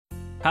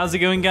How's it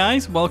going,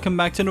 guys? Welcome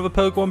back to another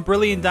Pokemon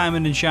Brilliant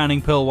Diamond and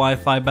Shining Pearl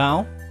Wi-Fi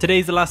battle.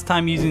 Today's the last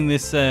time using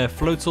this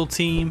Floatzel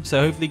team, so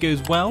hopefully it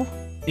goes well.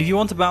 If you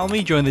want to battle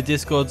me, join the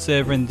Discord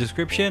server in the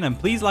description, and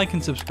please like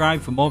and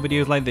subscribe for more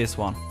videos like this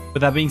one.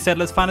 With that being said,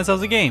 let's find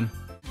ourselves a game.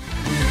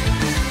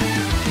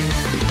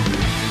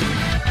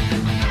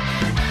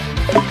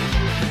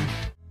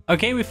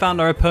 Okay, we found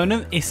our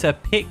opponent, Issa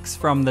Pix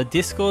from the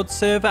Discord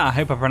server. I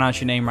hope I pronounced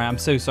your name right. I'm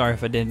so sorry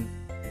if I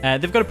didn't.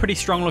 They've got a pretty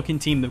strong looking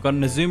team. They've got an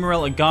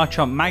Azumarill, a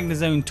Garchomp,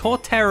 Magnezone,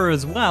 Torterra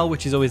as well,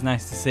 which is always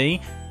nice to see,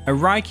 a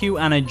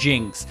Raikou and a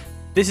Jinx.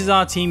 This is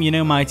our team, you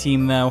know my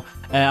team though.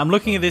 I'm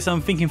looking at this,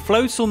 I'm thinking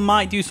Floatzel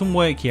might do some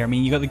work here. I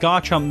mean, you got the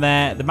Garchomp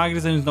there, the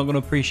Magnezone's not going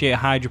to appreciate a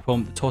Hydro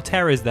Pump, the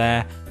Torterra's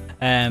there,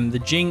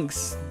 the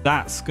Jinx,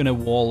 that's going to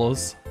wall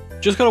us.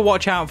 Just got to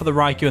watch out for the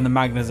Raikou and the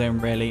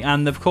Magnezone really.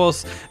 And of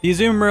course, the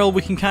Azumarill,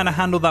 we can kind of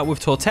handle that with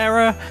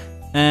Torterra.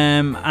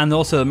 And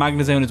also the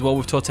Magnezone as well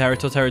with Torterra.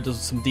 Torterra does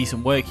some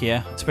decent work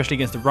here, especially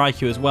against the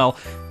Raikou as well.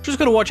 Just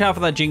got to watch out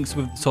for that Jinx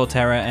with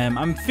Torterra.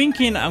 I'm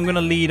thinking I'm going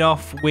to lead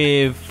off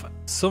with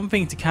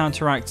something to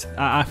counteract.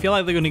 I feel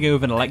like they're going to go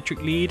with an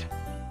electric lead,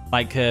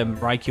 like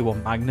Raikou or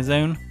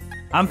Magnezone.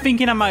 I'm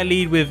thinking I might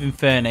lead with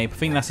Infernape. I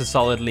think that's a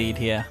solid lead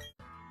here.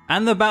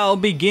 And the battle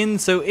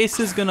begins, so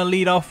Issa's going to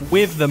lead off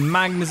with the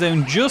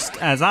Magnezone, just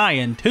as I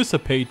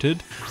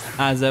anticipated,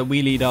 as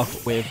we lead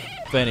off with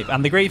Infernape.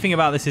 And the great thing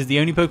about this is the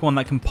only Pokemon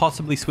that can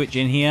possibly switch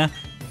in here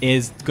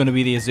is going to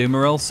be the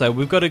Azumarill. So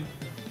we've got to...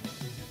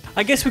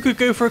 I guess we could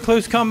go for a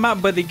close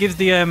combat, but it gives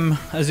the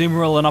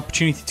Azumarill an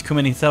opportunity to come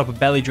in and set up a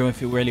belly drum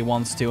if it really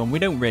wants to. And we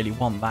don't really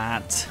want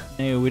that.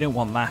 No, we don't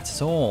want that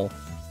at all.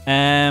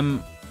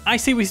 I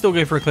see we still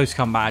go for a close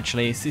combat,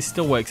 actually. It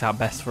still works out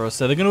best for us.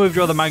 So they're going to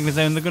withdraw the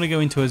Magnezone. They're going to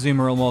go into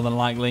Azumarill more than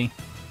likely.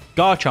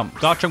 Garchomp.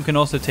 Garchomp can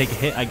also take a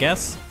hit, I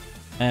guess.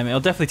 It'll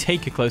definitely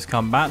take a close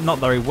combat. Not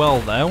very well,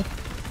 though.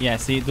 Yeah,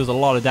 see, it does a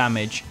lot of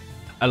damage.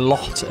 A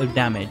lot of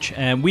damage.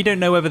 We don't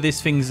know whether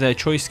this thing's a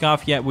Choice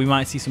Scarf yet. We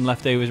might see some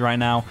leftovers right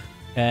now.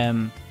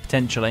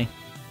 Potentially.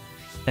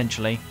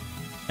 Potentially.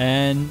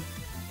 And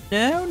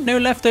no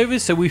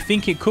leftovers. So we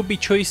think it could be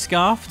Choice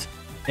Scarfed.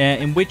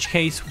 In which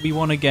case, we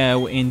want to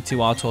go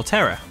into our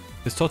Torterra.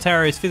 Because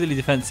Torterra is physically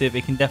defensive.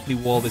 It can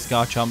definitely wall this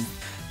Garchomp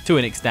to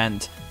an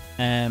extent.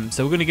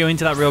 So we're going to go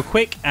into that real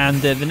quick. And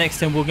the next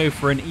time we'll go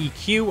for an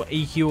EQ.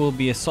 EQ will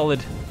be a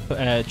solid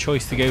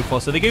choice to go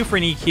for. So they go for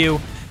an EQ.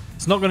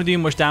 It's not going to do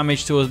much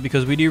damage to us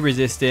because we do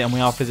resist it and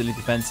we are physically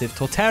defensive.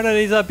 Torterra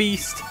is a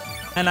beast.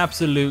 An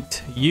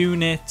absolute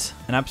unit.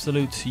 An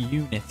absolute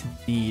unit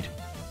indeed.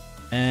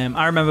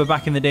 I remember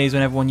back in the days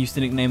when everyone used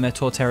to nickname their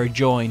Torterra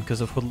Join because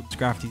of Hoodlum's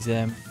Grafty's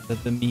the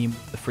meme,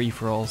 the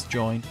free-for-alls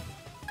Join.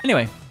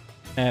 Anyway,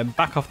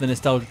 back off the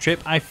nostalgia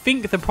trip. I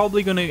think they're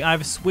probably going to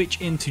either switch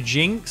into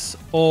Jinx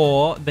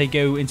or they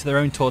go into their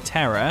own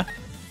Torterra.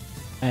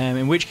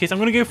 In which case, I'm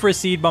going to go for a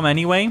Seed Bomb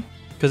anyway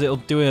because it'll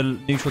do a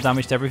neutral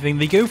damage to everything.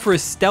 They go for a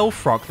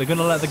Stealth Rock. They're going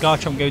to let the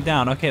Garchomp go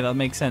down. Okay, that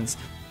makes sense.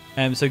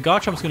 So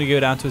Garchomp's going to go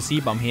down to a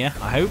Seed Bomb here,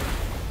 I hope.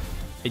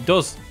 It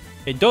does.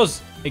 It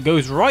does. It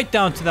goes right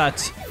down to that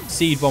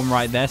Seed Bomb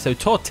right there. So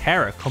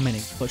Torterra coming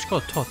in. Let's go,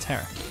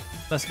 Torterra.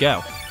 Let's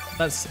go.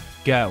 Let's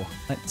go.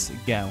 Let's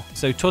go.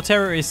 So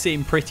Torterra is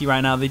sitting pretty right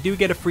now. They do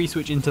get a free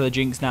switch into the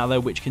Jinx now, though,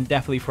 which can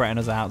definitely threaten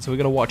us out. So we've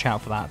got to watch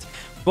out for that.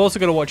 We've also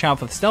got to watch out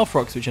for the Stealth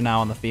Rocks, which are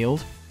now on the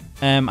field.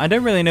 I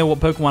don't really know what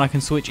Pokemon I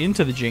can switch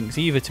into the Jinx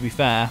either, to be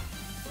fair.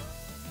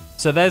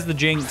 So there's the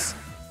Jinx.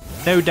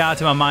 No doubt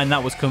in my mind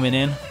that was coming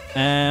in.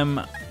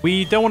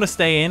 We don't want to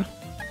stay in.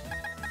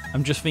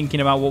 I'm just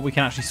thinking about what we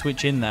can actually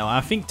switch in, though. I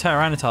think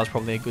Tyranitar is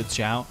probably a good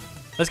shout.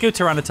 Let's go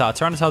Tyranitar.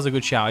 Tyranitar's a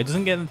good shout. It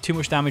doesn't get too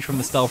much damage from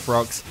the Stealth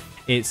Rocks.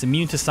 It's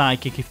immune to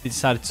Psychic if they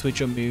decide to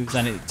switch up moves,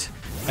 and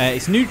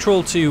it's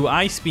neutral to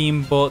Ice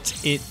Beam, but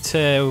it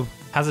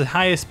has a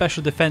higher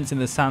special defense in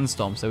the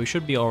Sandstorm, so we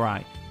should be all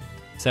right.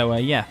 So,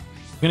 yeah.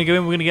 We're going to go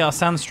in, we're going to get our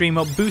Sandstream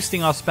up,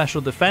 boosting our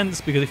special defense,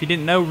 because if you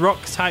didn't know, Rock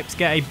types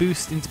get a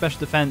boost in special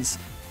defense.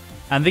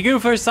 And they go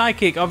for a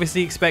Psychic,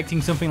 obviously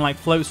expecting something like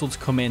Floatzel to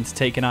come in to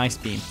take an Ice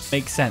Beam.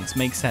 Makes sense,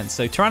 makes sense.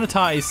 So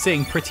Tyranitar is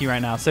sitting pretty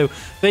right now. So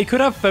they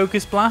could have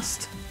Focus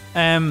Blast.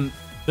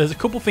 There's a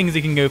couple things they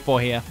can go for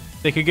here.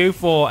 They could go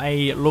for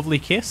a Lovely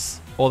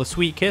Kiss, or the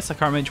Sweet Kiss. I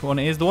can't remember which one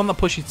it is. The one that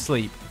pushes you to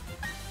sleep.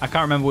 I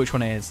can't remember which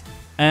one it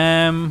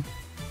is.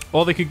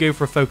 Or they could go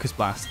for a Focus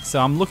Blast. So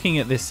I'm looking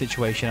at this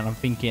situation and I'm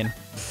thinking,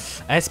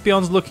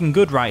 Espeon's looking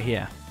good right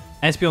here.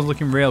 Espeon's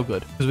looking real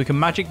good because we can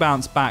Magic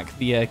Bounce back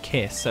the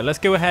Kiss. So let's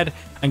go ahead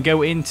and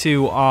go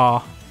into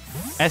our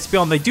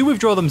Espeon. They do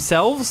withdraw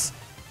themselves,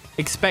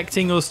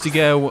 expecting us to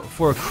go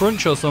for a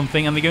Crunch or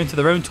something, and they go into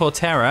their own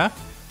Torterra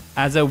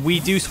as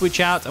we do switch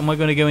out and we're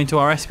going to go into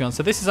our Espeon.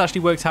 So this has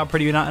actually worked out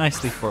pretty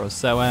nicely for us.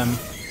 So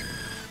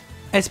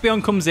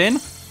Espeon comes in.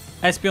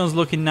 Espeon's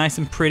looking nice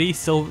and pretty.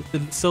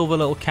 The silver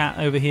little cat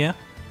over here.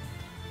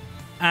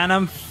 And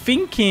I'm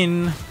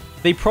thinking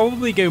they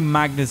probably go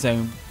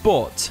Magnezone,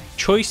 but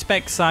Choice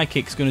Spec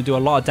Psychic's going to do a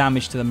lot of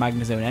damage to the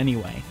Magnezone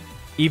anyway,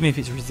 even if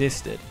it's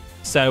resisted.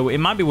 So it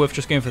might be worth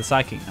just going for the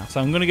Psychic now.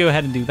 So I'm going to go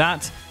ahead and do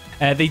that.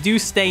 They do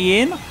stay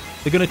in.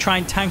 They're going to try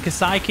and tank a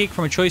Psychic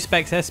from a Choice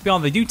Specs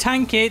Espeon. They do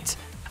tank it,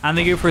 and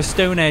they go for a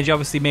Stone Edge,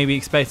 obviously maybe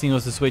expecting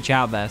us to switch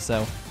out there.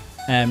 So,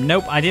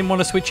 nope, I didn't want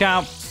to switch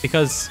out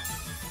because,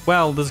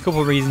 well, there's a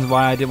couple of reasons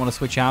why I didn't want to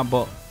switch out,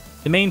 but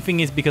the main thing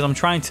is because I'm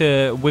trying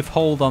to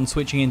withhold on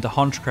switching into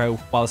Honchkrow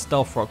while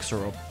Stealth Rocks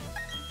are up.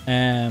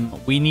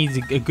 We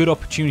need a good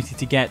opportunity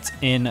to get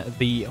in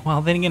the...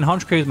 Well, then again,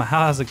 Honchkrow is my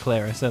hazard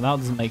clearer, so that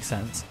doesn't make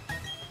sense.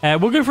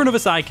 We'll go for another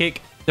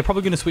Psychic. They're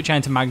probably going to switch out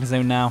into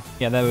Magnezone now.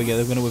 Yeah, there we go.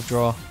 They're going to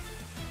withdraw.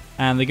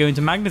 And they go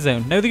into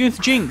Magnezone. No, they're going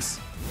to Jinx.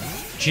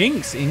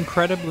 Jinx,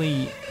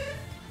 incredibly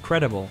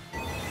credible.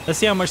 Let's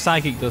see how much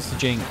Psychic does to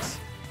Jinx.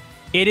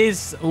 It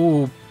is...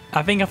 Ooh,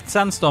 I think after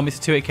Sandstorm, it's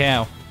a 2-hit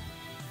KO.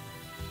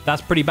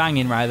 That's pretty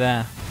banging right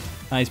there.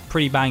 That is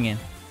pretty banging.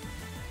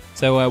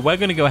 So we're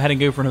going to go ahead and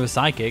go for another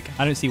Psychic.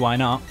 I don't see why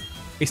not.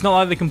 It's not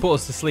like they can put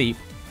us to sleep.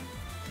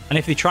 And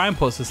if they try and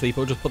put us to sleep,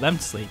 it'll just put them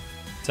to sleep.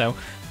 So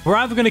we're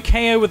either going to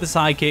KO with the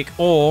Psychic,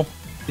 or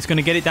it's going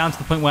to get it down to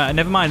the point where,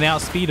 never mind, they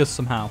outspeed us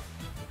somehow.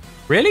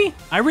 Really?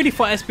 I really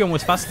thought Espeon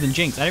was faster than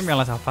Jinx. I didn't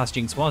realize how fast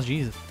Jinx was.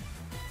 Jesus.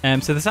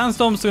 So the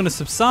Sandstorm's going to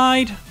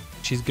subside,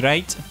 which is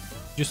great.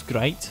 Just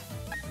great.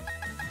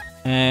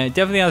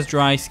 Definitely has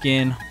Dry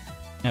Skin.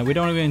 We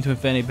don't want to go into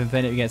Infernape.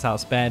 Infernape gets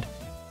outsped.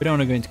 We don't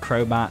want to go into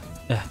Crobat.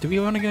 Do we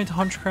want to go into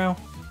Honchkrow?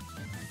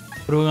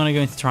 Or do we want to go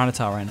into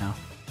Tyranitar right now?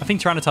 I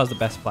think Tyranitar's the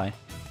best play.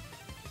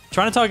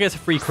 Tyranitar gets a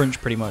free crunch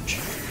pretty much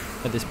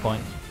at this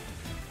point.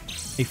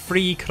 A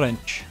free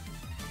crunch.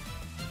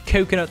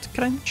 Coconut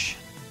crunch.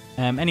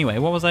 Anyway,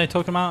 what was I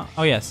talking about?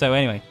 Oh yeah, so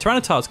anyway,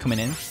 Tyranitar's coming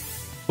in.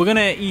 We're going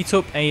to eat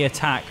up a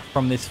attack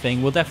from this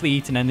thing. We'll definitely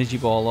eat an energy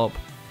ball up.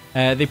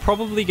 They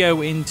probably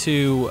go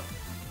into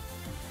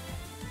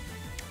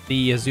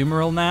the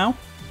Azumarill now.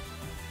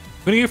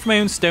 I'm going to go for my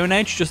own Stone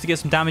Edge just to get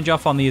some damage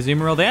off on the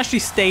Azumarill. They actually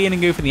stay in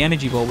and go for the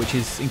energy ball, which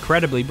is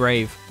incredibly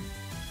brave.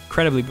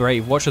 Incredibly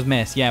brave. Watch us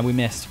miss. Yeah, we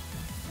missed.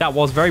 That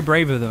was very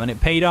brave of them, and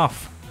it paid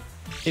off.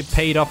 It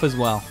paid off as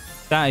well.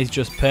 That is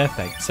just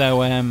perfect.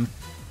 So,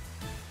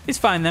 it's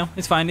fine though.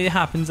 It's fine. It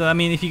happens. I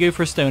mean, if you go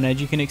for a Stone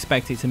Edge, you can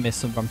expect it to miss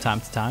some from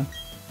time to time.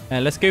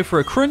 Let's go for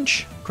a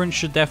Crunch. Crunch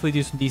should definitely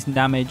do some decent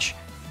damage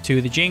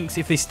to the Jinx.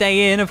 If they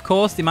stay in, of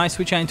course, they might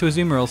switch out into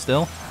Azumarill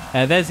still.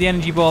 There's the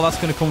energy ball. That's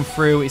going to come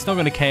through. It's not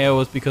going to KO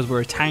us because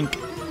we're a tank.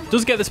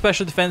 Does get the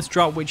special defense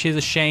drop, which is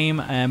a shame,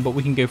 but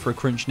we can go for a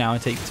Crunch now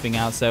and take this thing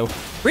out. So,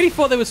 really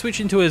thought they were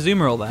switching to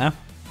Azumarill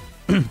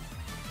there.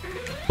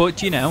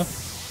 But, you know,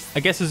 I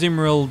guess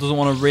Azumarill doesn't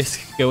want to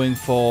risk going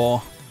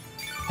for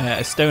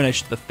a Stone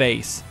Edge to the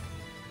face.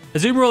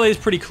 Azumarill is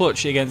pretty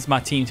clutch against my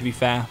team, to be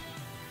fair.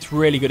 It's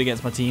really good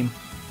against my team.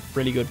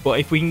 Really good. But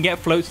if we can get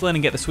Floatzel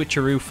and get the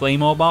Switcheroo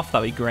Flame Orb off,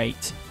 that'd be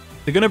great.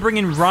 They're going to bring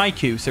in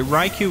Raikou. So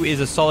Raikou is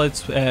a solid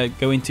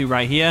go into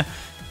right here.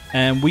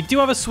 We do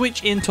have a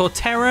switch in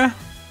Torterra.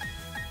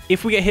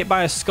 If we get hit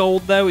by a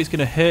Scald, though, it's going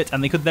to hurt.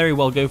 And they could very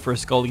well go for a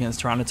Scald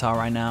against Tyranitar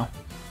right now.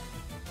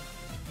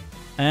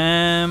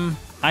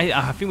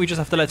 I think we just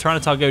have to let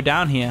Tyranitar go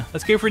down here.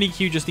 Let's go for an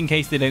EQ just in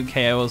case they don't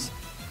KO us.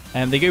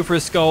 They go for a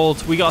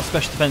Scald. We got a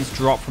special defense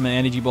drop from an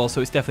energy ball,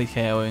 so it's definitely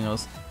KOing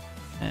us.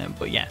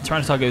 But yeah,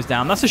 Tyranitar goes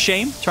down. That's a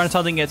shame.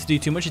 Tyranitar didn't get to do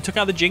too much. He took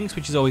out the Jinx,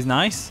 which is always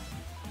nice.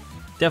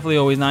 Definitely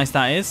always nice,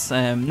 that is.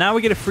 Now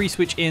we get a free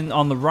switch in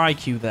on the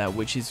Raikou there,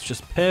 which is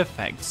just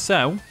perfect.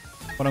 So,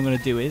 what I'm going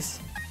to do is,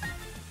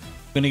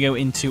 I'm going to go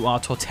into our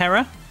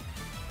Torterra.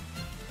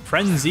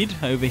 Frenzied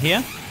over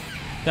here.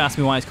 Don't ask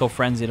me why it's called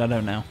Frenzied. I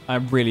don't know. I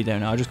really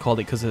don't know. I just called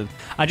it because of...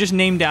 I just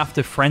named it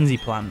after Frenzy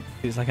Plant.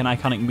 It's like an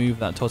iconic move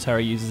that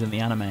Torterra uses in the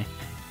anime.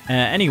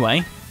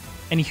 Anyway,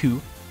 anywho,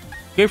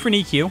 go for an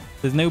EQ.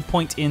 There's no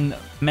point in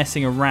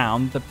messing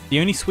around. The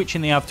only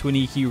switching they have to an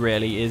EQ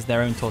really is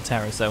their own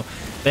Torterra. So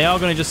they are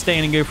going to just stay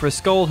in and go for a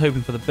Scald,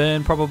 hoping for the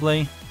burn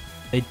probably.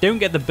 They don't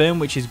get the burn,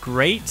 which is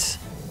great,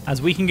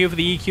 as we can go for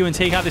the EQ and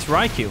take out this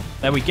Raikou.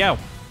 There we go.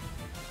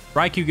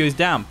 Raikou goes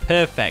down.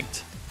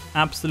 Perfect.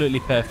 Absolutely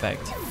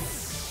perfect.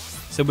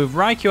 So with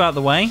Raikou out of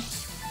the way,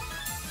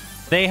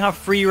 they have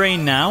free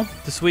reign now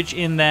to switch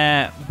in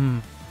their...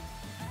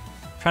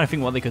 Trying to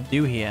think what they could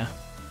do here.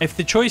 If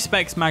the choice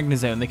specs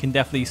Magnezone, they can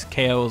definitely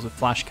KO us with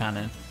Flash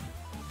Cannon.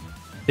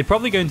 They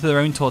probably go into their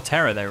own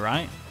Torterra though,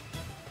 right?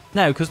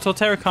 No, because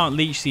Torterra can't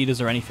Leech Seed us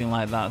or anything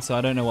like that, so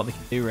I don't know what they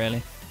can do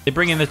really. They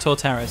bring in the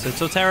Torterra, so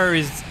Torterra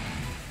is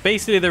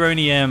basically their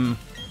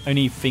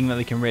only thing that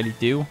they can really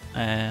do.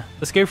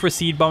 Let's go for a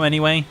Seed Bomb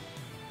anyway.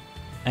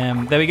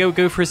 There we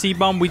go for a Seed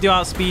Bomb. We do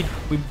outspeed.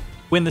 We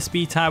win the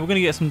speed tie. We're going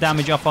to get some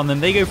damage off on them.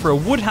 They go for a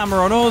Wood Hammer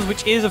on us,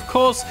 which is, of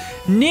course,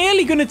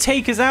 nearly going to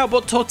take us out,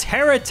 but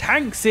Torterra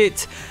tanks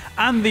it,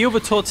 and the other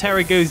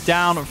Torterra goes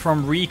down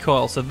from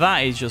recoil, so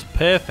that is just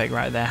perfect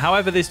right there.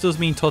 However, this does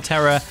mean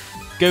Torterra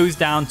goes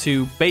down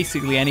to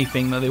basically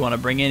anything that they want to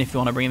bring in. If they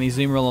want to bring in the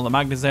Azumarill or the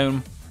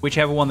Magnezone,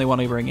 whichever one they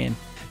want to bring in.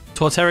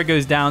 Torterra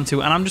goes down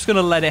to, and I'm just going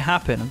to let it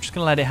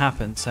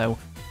happen. So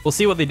we'll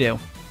see what they do.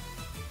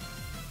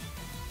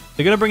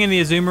 They're going to bring in the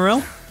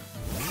Azumarill.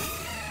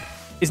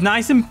 It's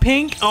nice and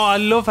pink. Oh, I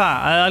love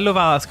that. I love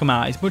how that's come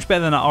out. It's much better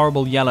than that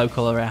horrible yellow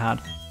color it had.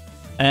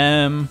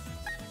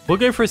 We'll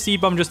go for a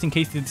Seed Bomb just in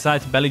case they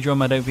decide to Belly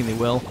Drum. I don't think they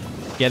will.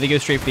 Yeah, they go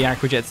straight for the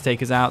Aqua Jet to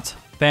take us out.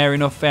 Fair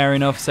enough, fair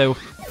enough. So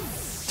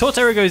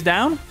Torterra goes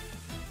down.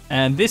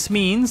 And this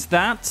means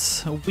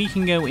that we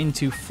can go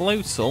into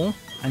Floatzel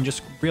and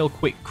just real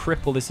quick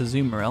cripple this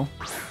Azumarill.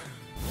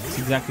 That's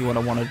exactly what I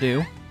want to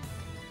do.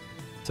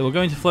 So we'll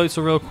go into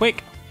Floatzel real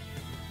quick.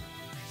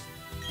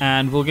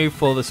 And we'll go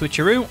for the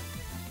Switcheroo.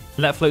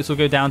 Let Floatzel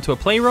go down to a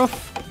Play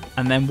Rough.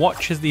 And then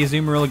watch as the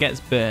Azumarill gets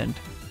burned.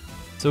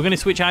 So we're going to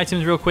switch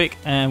items real quick.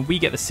 And we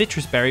get the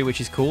Citrus Berry, which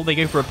is cool. They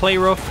go for a Play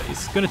Rough.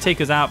 It's going to take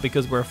us out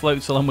because we're a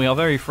Floatzel and we are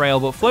very frail.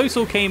 But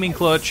Floatzel came in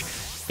clutch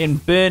in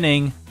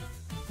burning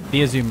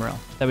the Azumarill.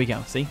 There we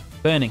go. See?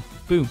 Burning.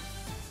 Boom.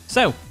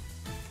 So,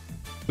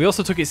 we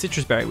also took its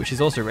Citrus Berry, which is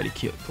also really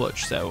cute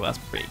clutch. So, that's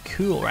pretty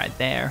cool right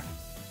there.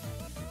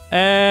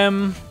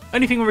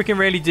 Only thing we can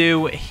really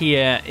do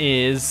here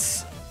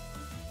is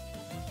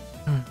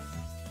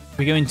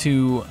we go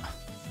into...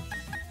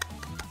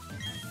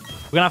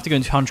 We're going to have to go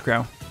into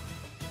Honchkrow.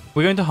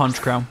 We're going to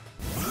Honchkrow.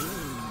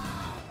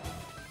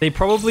 They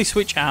probably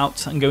switch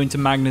out and go into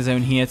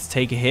Magnezone here to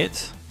take a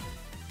hit.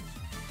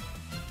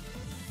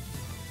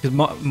 Because,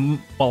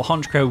 well,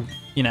 Honchkrow,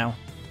 you know.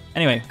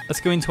 Anyway,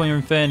 let's go into our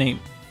Infernape.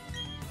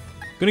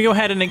 I'm going to go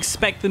ahead and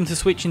expect them to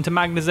switch into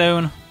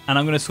Magnezone. And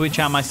I'm going to switch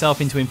out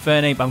myself into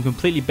Infernape. I'm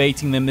completely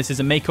baiting them. This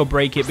is a make or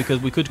break it because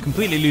we could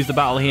completely lose the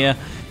battle here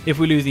if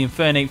we lose the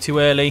Infernape too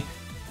early.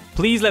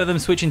 Please let them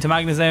switch into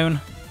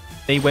Magnezone.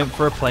 They went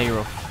for a Play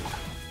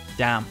Rough.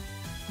 Damn.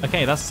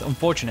 Okay, that's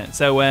unfortunate.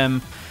 So,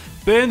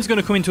 Burn's going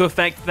to come into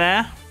effect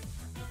there.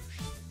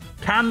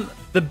 Can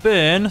the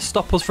Burn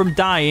stop us from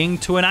dying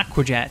to an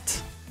Aqua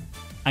Jet?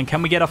 And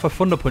can we get off a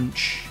Thunder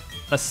Punch?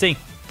 Let's see.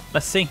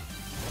 Let's see.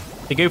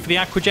 They go for the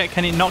Aqua Jet.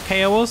 Can it not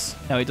KO us?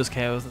 No, it does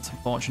KO us. That's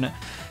unfortunate.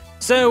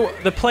 So,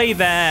 the play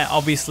there,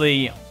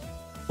 obviously,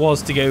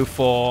 was to go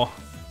for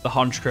the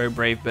Honchkrow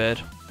Brave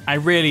Bird. I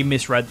really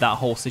misread that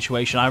whole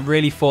situation. I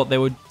really thought they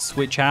would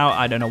switch out.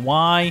 I don't know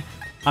why.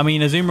 I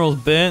mean,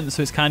 Azumarill's burnt,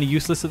 so it's kind of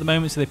useless at the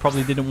moment, so they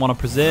probably didn't want to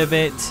preserve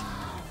it.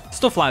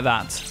 Stuff like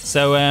that.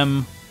 So,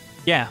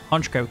 yeah,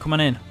 Honchkrow, come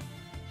on in.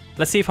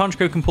 Let's see if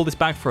Honchkrow can pull this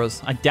back for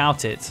us. I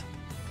doubt it.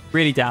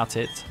 Really doubt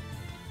it.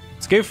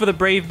 Let's go for the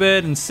Brave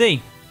Bird and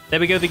see. There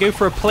we go. They go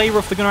for a Play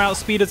Rough. They're going to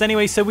outspeed us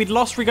anyway, so we'd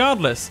lost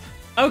regardless.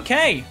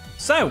 Okay,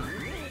 so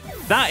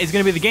that is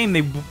going to be the game.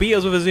 They beat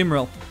us with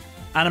Azumarill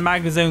and a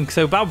Magnezone.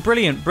 So,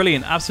 brilliant,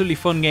 brilliant. Absolutely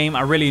fun game.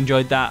 I really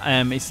enjoyed that.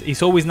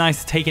 It's always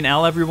nice to take an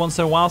L every once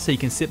in a while so you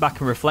can sit back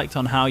and reflect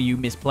on how you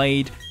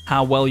misplayed,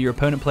 how well your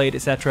opponent played,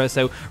 etc.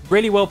 So,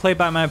 really well played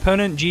by my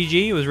opponent.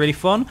 GG. It was really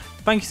fun.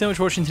 Thank you so much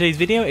for watching today's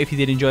video. If you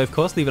did enjoy, of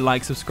course, leave a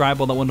like, subscribe,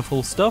 all that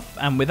wonderful stuff.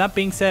 And with that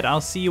being said, I'll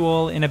see you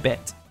all in a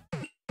bit.